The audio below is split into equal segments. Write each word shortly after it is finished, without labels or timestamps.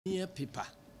near paper,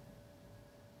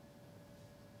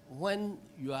 when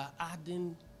you are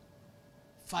adding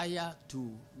fire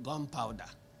to gunpowder,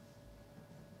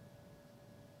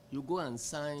 you go and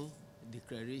sign a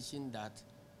declaration that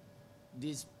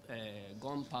this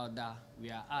gunpowder, we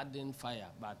are adding fire,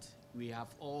 but we have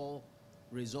all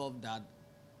resolved that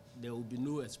there will be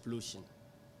no explosion.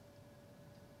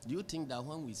 Do you think that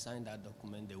when we sign that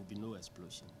document, there will be no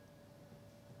explosion?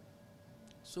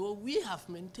 So we have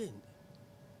maintained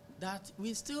that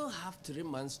we still have 3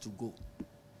 months to go.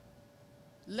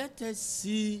 Let us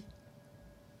see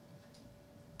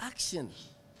action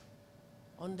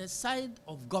on the side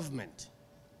of government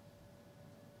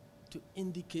to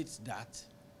indicate that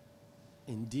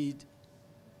indeed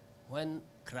when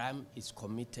crime is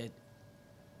committed,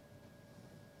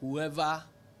 whoever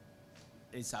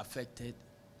is affected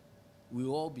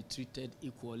will all be treated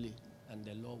equally and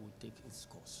the law will take its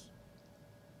course.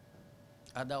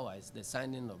 Otherwise, the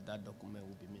signing of that document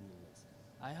will be meaningless.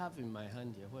 I have in my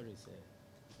hand here, where is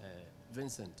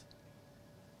Vincent?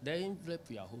 The envelope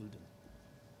we are holding.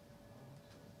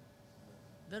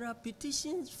 There are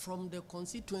petitions from the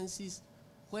constituencies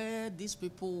where these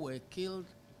people were killed,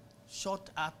 shot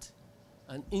at,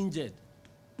 and injured.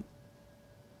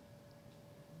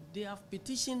 They have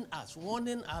petitioned us,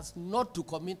 warning us not to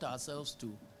commit ourselves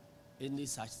to any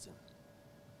such thing.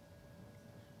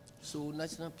 So,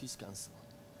 National Peace Council,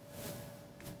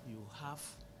 you have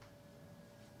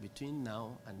between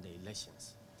now and the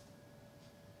elections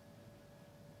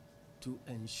to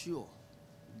ensure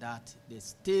that the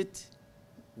state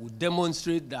will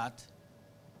demonstrate that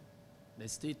the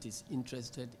state is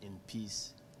interested in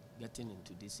peace getting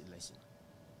into this election.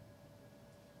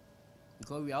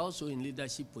 Because we are also in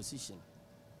leadership position.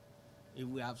 If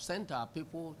we have sent our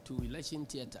people to election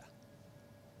theater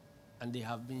and they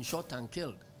have been shot and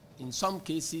killed, in some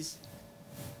cases,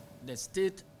 the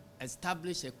state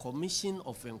established a commission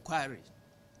of inquiry.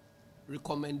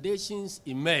 Recommendations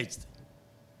emerged.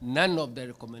 None of the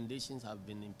recommendations have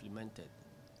been implemented.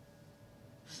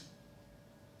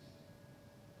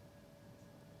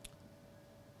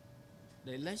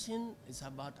 The election is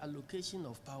about allocation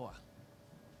of power.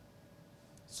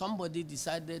 Somebody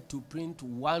decided to print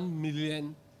 1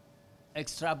 million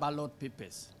extra ballot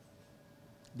papers.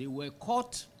 They were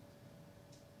caught,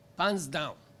 pants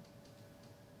down.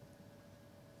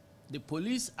 The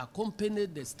police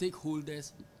accompanied the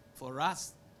stakeholders for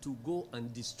us to go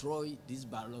and destroy these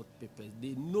ballot papers.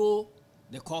 They know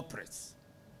the culprits.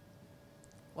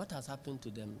 What has happened to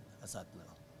them as at now?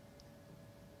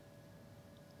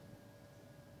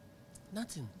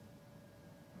 Nothing.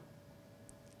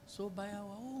 So by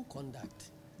our own conduct,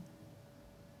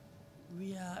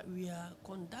 we are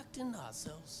conducting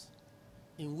ourselves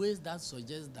in ways that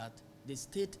suggest that the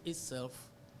state itself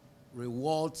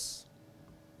rewards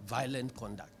violent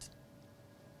conduct.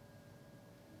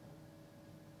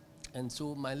 And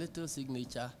so my little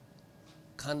signature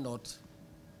cannot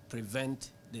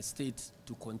prevent the state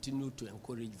to continue to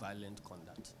encourage violent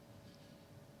conduct.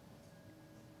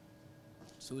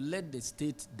 So let the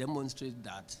state demonstrate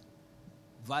that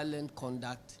violent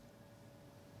conduct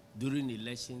during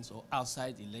elections or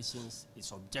outside elections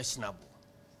is objectionable.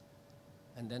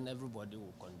 And then everybody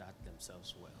will conduct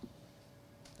themselves well.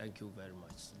 Thank you very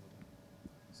much.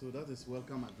 So that is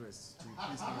welcome address.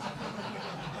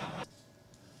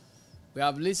 We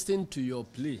have listened to your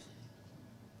plea,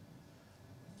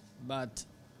 but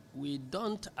we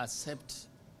don't accept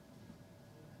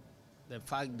the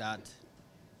fact that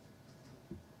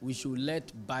we should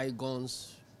let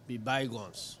bygones be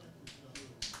bygones,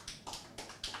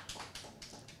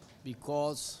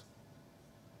 because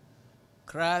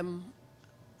crime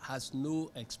has no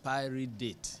expiry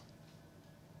date.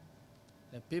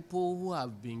 The people who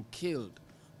have been killed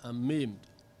and maimed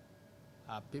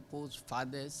are people's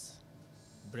fathers,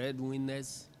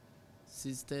 breadwinners,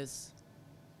 sisters,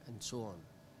 and so on.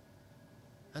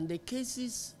 And the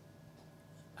cases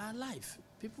are live.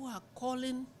 People are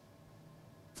calling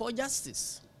for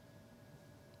justice.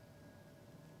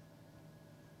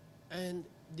 And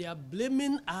they are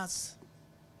blaming us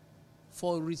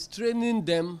for restraining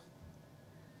them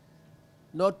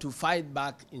not to fight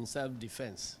back in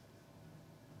self-defense.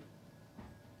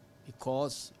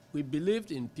 Because we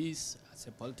believed in peace as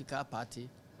a political party,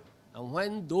 and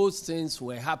when those things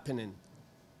were happening,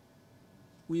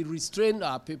 we restrained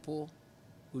our people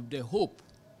with the hope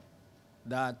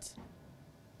that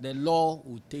the law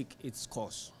would take its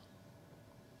course.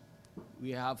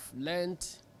 We have learned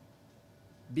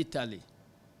bitterly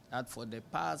that for the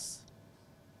past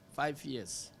 5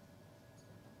 years,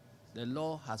 the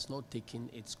law has not taken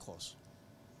its course.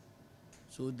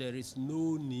 So there is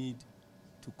no need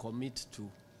to commit to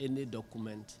any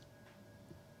document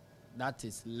that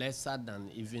is lesser than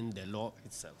even the law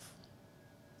itself.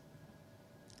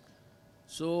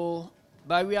 So,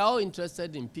 but we are all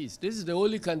interested in peace. This is the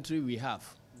only country we have.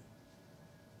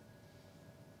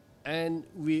 And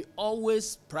we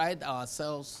always pride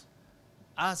ourselves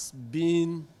as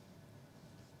being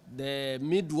the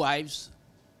midwives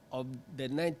of the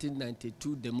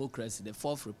 1992 democracy, the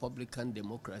fourth Republican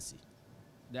democracy.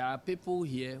 There are people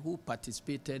here who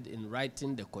participated in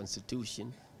writing the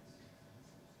Constitution.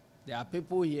 There are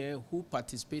people here who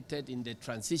participated in the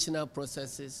transitional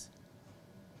processes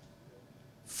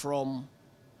from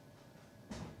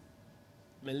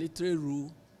military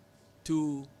rule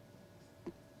to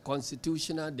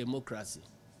constitutional democracy.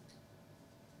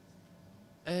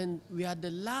 And we are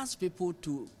the last people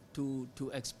to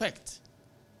expect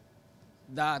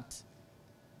that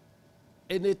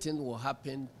anything will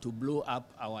happen to blow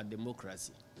up our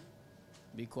democracy,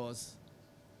 because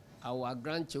our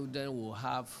grandchildren will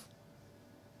have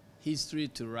history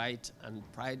to write and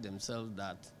pride themselves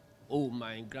that, oh,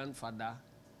 my grandfather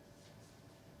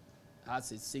has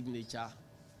his signature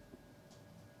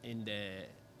in the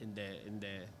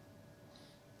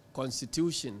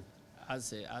Constitution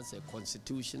as a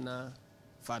constitutional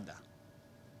father.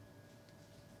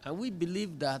 And we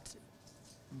believe that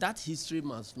that history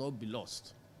must not be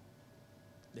lost.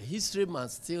 The history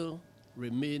must still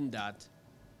remain that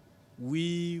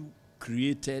we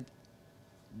created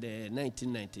the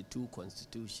 1992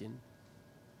 Constitution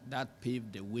that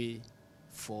paved the way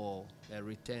for a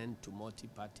return to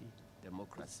multi-party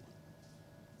democracy.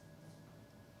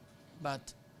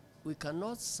 But we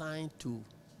cannot sign to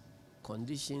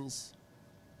conditions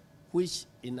which,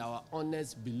 in our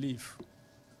honest belief,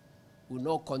 will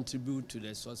not contribute to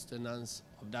the sustenance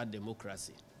of that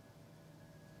democracy.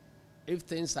 If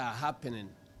things are happening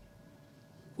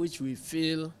which we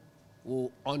feel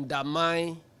will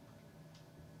undermine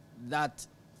that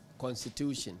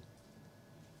constitution,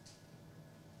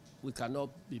 we cannot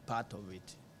be part of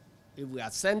it. If we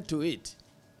assent to it,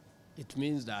 it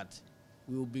means that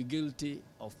we will be guilty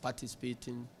of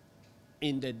participating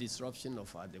in the disruption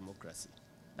of our democracy.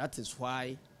 That is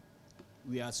why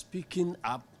we are speaking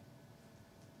up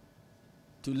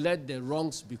to let the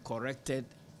wrongs be corrected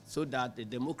so that the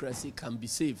democracy can be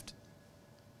saved.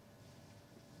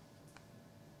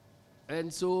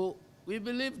 And so we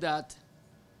believe that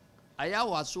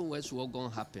Ayawaso West was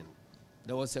going to happen.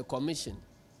 There was a commission.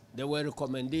 There were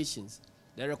recommendations.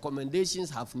 The recommendations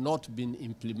have not been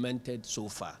implemented so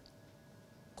far.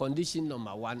 Condition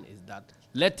number one is that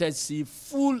let us see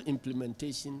full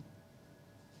implementation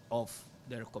of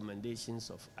the recommendations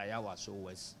of Ayawaso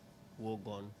West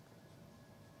Wogon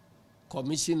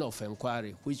Commission of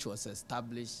Inquiry, which was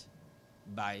established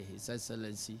by His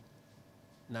Excellency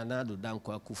Nana Addo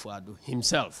Dankwa Akufo-Addo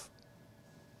himself.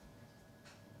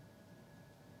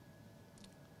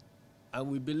 And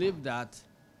we believe that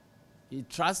he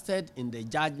trusted in the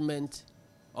judgment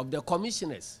of the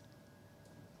commissioners.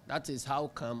 That is how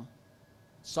come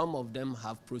some of them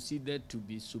have proceeded to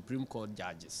be Supreme Court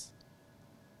judges.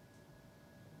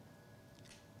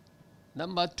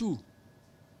 Number two,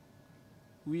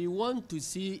 we want to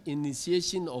see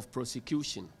initiation of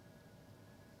prosecution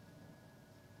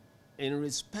in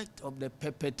respect of the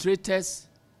perpetrators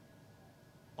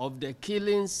of the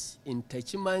killings in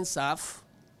Techiman South,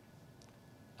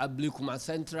 Ablikuma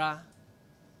Central,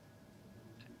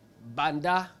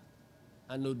 Banda,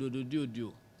 and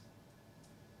Odododio.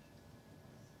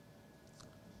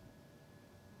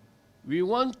 We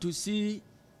want to see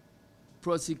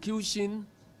prosecution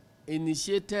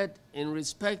initiated in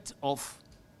respect of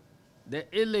the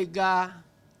illegal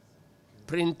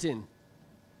printing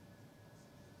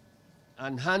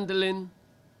and handling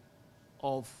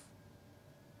of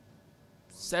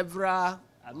several,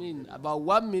 about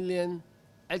 1 million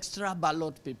extra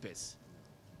ballot papers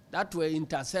that were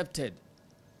intercepted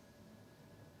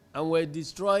and were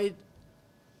destroyed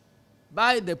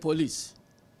by the police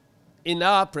in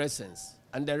our presence,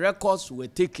 and the records were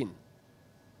taken.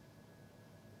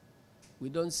 We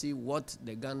don't see what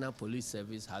the Ghana Police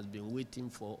Service has been waiting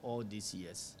for all these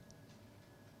years.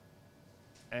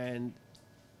 And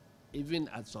even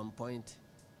at some point,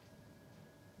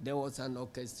 there was an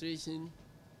orchestration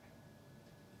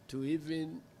to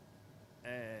even,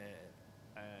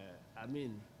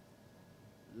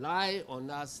 lie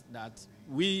on us that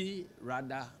we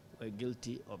rather were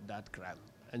guilty of that crime.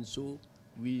 And so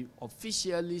we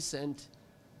officially sent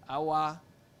our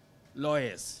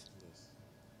lawyers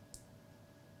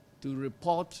to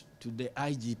report to the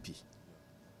IGP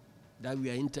that we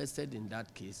are interested in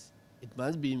that case. It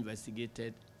must be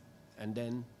investigated and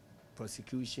then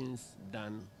prosecutions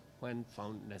done when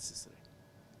found necessary.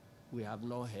 We have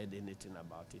not heard anything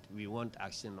about it. We want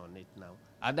action on it now.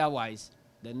 Otherwise,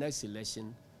 the next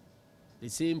election, the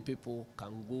same people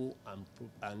can go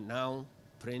and now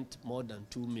print more than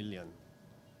 2 million.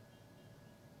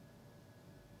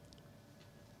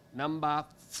 Number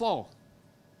 4,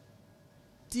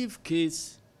 thief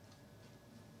case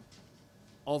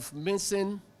of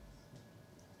missing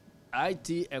IT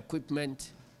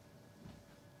equipment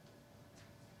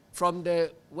from the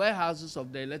warehouses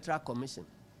of the Electoral Commission.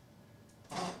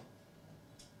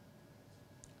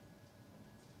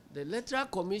 The Electoral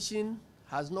Commission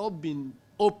has not been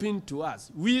open to us.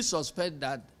 We suspect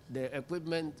that the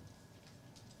equipment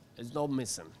is not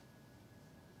missing,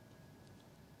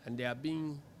 and they are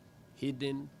being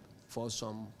hidden for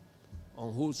some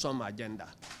unwholesome agenda.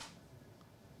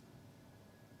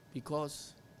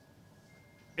 Because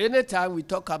anytime we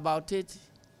talk about it,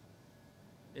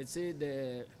 they say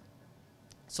the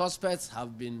suspects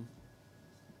have been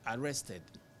arrested,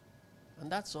 and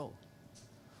that's all.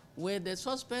 Were the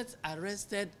suspects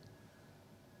arrested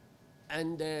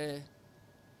and the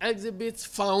exhibits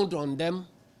found on them,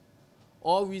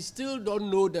 or we still don't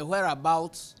know the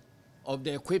whereabouts of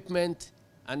the equipment,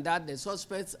 and that the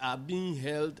suspects are being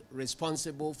held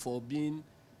responsible for being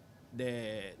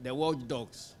the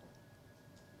watchdogs?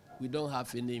 We don't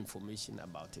have any information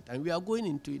about it. And we are going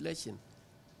into election.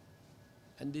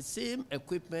 And the same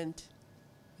equipment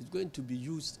is going to be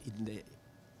used in the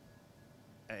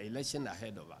election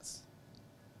ahead of us.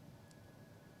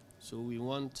 So we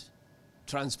want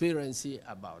transparency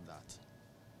about that.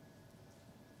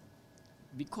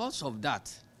 Because of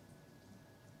that,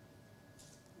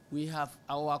 we have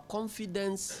our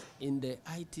confidence in the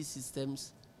IT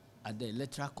systems at the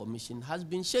Electoral Commission has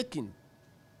been shaken.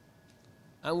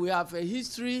 And we have a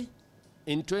history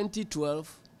in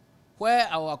 2012 where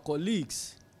our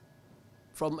colleagues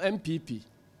from MPP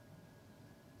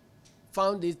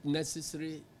found it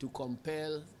necessary to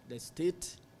compel the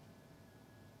state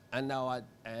and our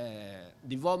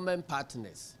development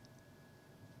partners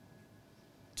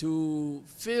to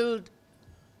field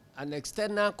an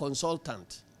external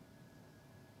consultant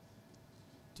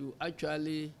to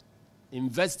actually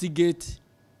investigate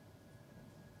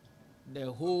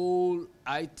the whole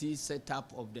IT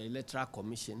setup of the Electoral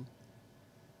Commission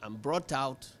and brought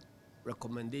out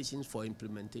recommendations for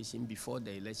implementation before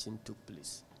the election took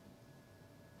place.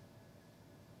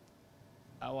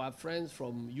 Our friends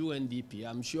from UNDP,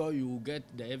 I'm sure you will get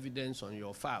the evidence on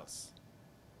your files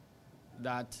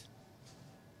that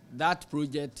that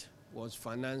project was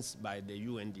financed by the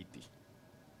UNDP.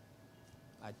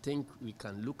 I think we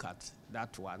can look at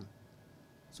that one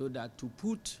so that to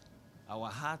put our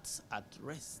hearts at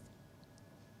rest,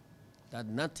 that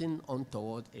nothing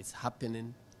untoward is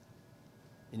happening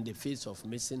in the face of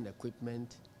missing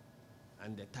equipment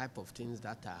and the type of things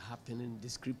that are happening,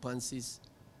 discrepancies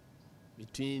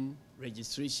between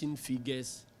registration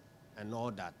figures and all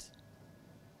that.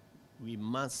 We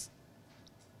must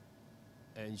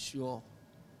ensure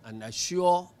and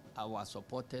assure our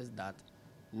supporters that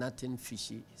nothing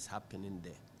fishy is happening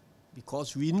there.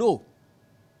 Because we know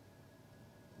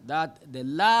that the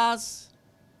last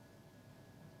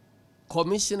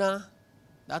commissioner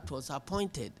that was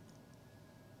appointed,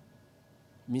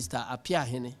 Mr.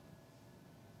 Apiahene,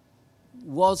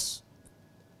 was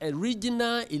a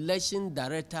regional election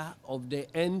director of the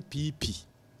NPP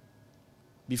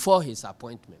before his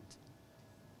appointment.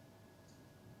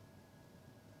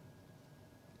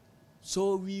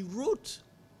 So we wrote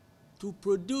to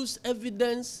produce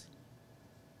evidence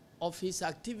of his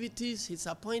activities, his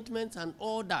appointments, and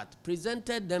all that,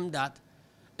 presented them that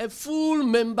a full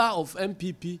member of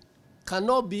MPP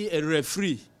cannot be a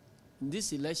referee in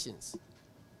these elections.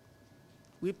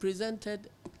 We presented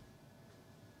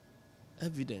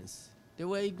evidence. They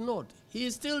were ignored. He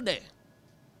is still there.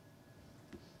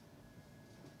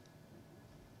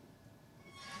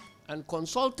 And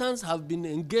consultants have been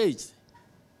engaged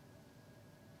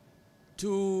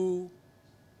to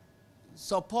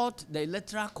support the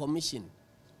Electoral Commission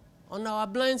on our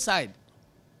blind side,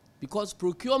 because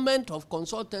procurement of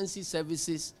consultancy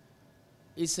services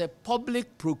is a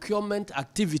public procurement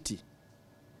activity.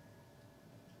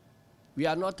 We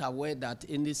are not aware that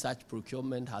any such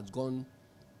procurement has gone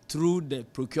through the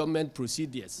procurement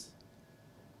procedures.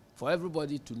 For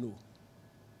everybody to know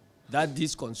that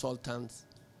these consultants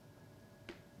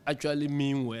actually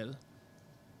mean well,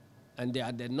 and they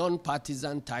are the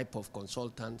non-partisan type of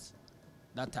consultants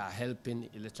that are helping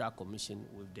Electoral Commission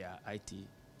with their IT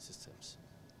systems.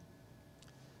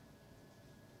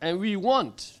 And we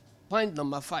want, point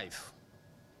number 5,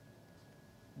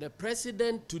 the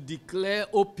president to declare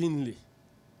openly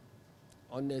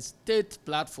on a state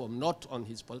platform, not on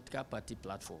his political party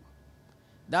platform,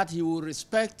 that he will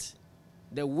respect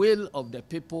the will of the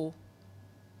people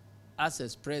as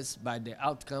expressed by the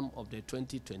outcome of the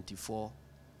 2024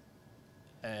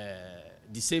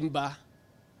 December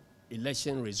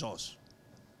election results.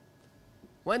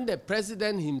 When the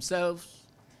president himself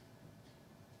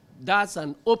does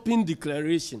an open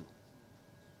declaration,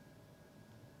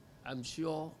 I'm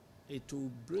sure it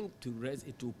will bring to rest,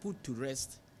 it will put to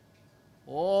rest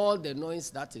all the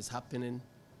noise that is happening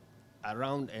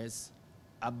around us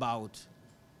about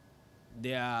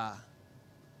their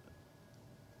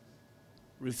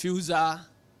refusal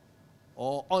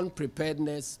or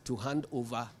unpreparedness to hand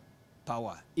over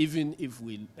power, even if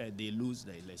they lose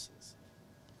the elections.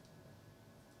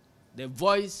 The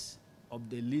voice of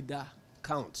the leader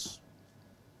counts,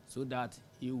 so that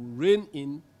he will rein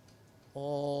in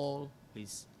all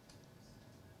his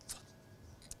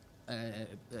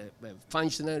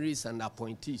functionaries and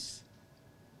appointees,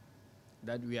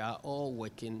 that we are all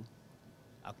working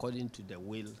according to the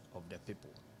will of the people.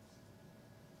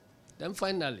 Then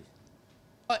finally,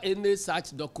 any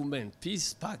such document,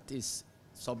 Peace Pact, is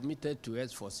submitted to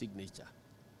us for signature.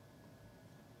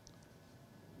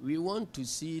 We want to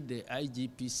see the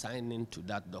IGP signing to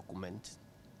that document.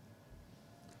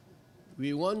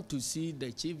 We want to see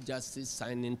the Chief Justice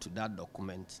signing to that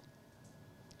document.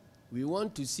 We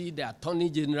want to see the Attorney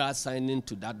General signing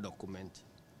to that document.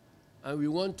 And we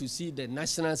want to see the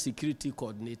National Security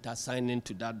Coordinator signing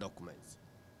to that document.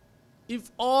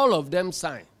 If all of them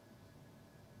sign,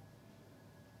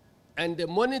 and the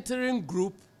monitoring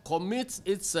group commits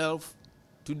itself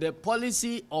to the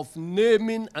policy of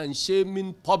naming and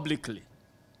shaming publicly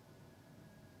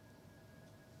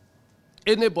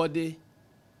anybody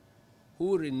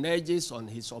who reneges on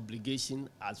his obligation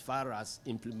as far as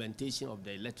implementation of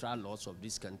the electoral laws of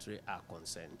this country are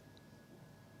concerned,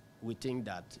 we think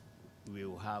that we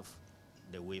will have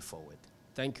the way forward.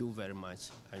 Thank you very much,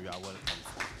 and you are welcome.